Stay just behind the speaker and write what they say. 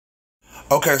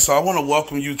Okay, so I want to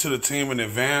welcome you to the team in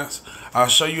advance. I'll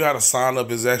show you how to sign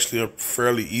up. It's actually a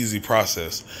fairly easy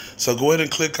process. So go ahead and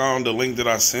click on the link that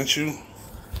I sent you.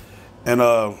 And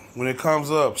when it comes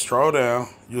up, scroll down.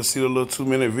 You'll see the little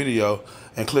 2-minute video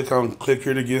and click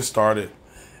here to get started.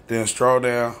 Then scroll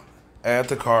down, add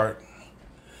to cart.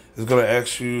 It's going to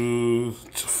ask you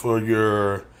for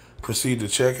your proceed to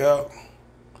checkout.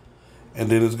 And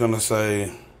then it's going to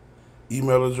say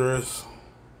email address.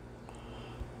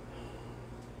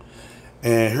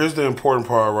 And here's the important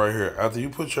part right here. After you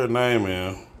put your name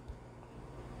in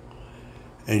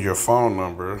and your phone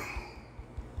number,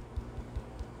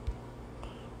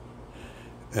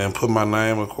 and put my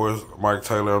name, of course, Mike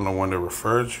Taylor, I'm the one that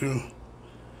referred you.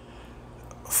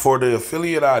 For the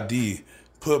affiliate ID,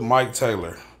 put Mike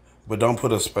Taylor, but don't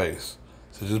put a space.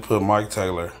 So just put Mike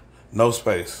Taylor, no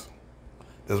space.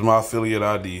 That's my affiliate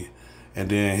ID,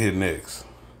 and then hit next.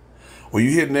 When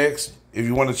you hit next, if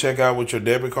you want to check out with your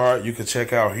debit card, you can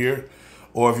check out here.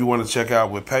 Or if you want to check out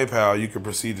with PayPal, you can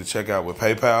proceed to check out with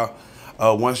PayPal.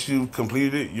 Once you've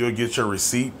completed it, you'll get your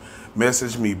receipt.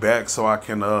 Message me back so I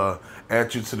can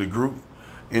add you to the group,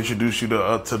 introduce you to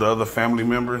the other family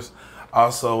members.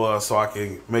 Also, so I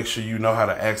can make sure you know how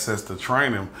to access the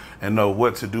training and know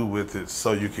what to do with it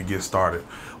so you can get started.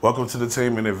 Welcome to the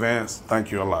team in advance. Thank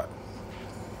you a lot.